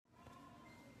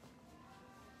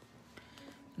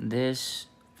This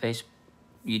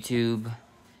YouTube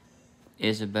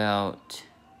is about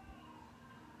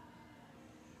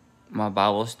my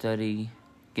Bible study,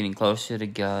 getting closer to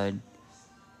God,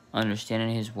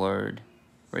 understanding His Word,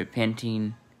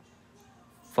 repenting,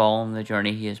 following the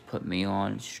journey He has put me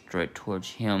on straight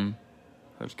towards Him,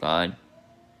 towards God,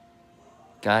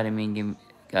 guiding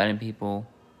people,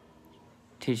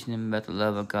 teaching them about the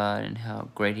love of God and how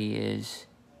great He is,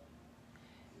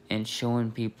 and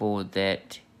showing people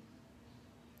that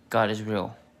God is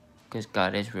real, because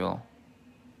God is real.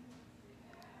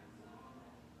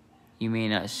 You may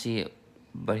not see it,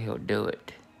 but He'll do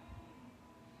it.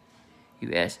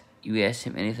 You ask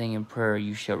Him anything in prayer,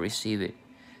 you shall receive it.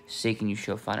 Seeking, you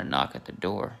shall find a knock at the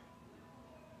door.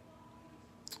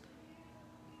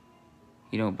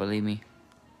 You don't believe me?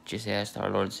 Just ask our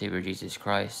Lord and Savior Jesus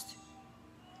Christ.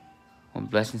 When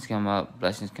blessings come up,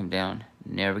 blessings come down.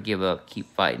 Never give up.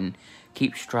 Keep fighting.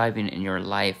 Keep striving in your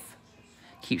life.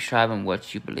 Keep striving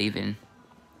what you believe in.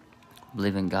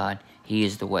 Believe in God. He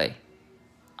is the way.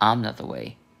 I'm not the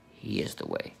way. He is the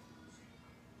way.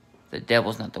 The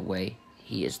devil's not the way.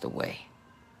 He is the way.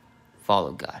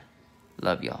 Follow God.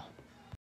 Love y'all.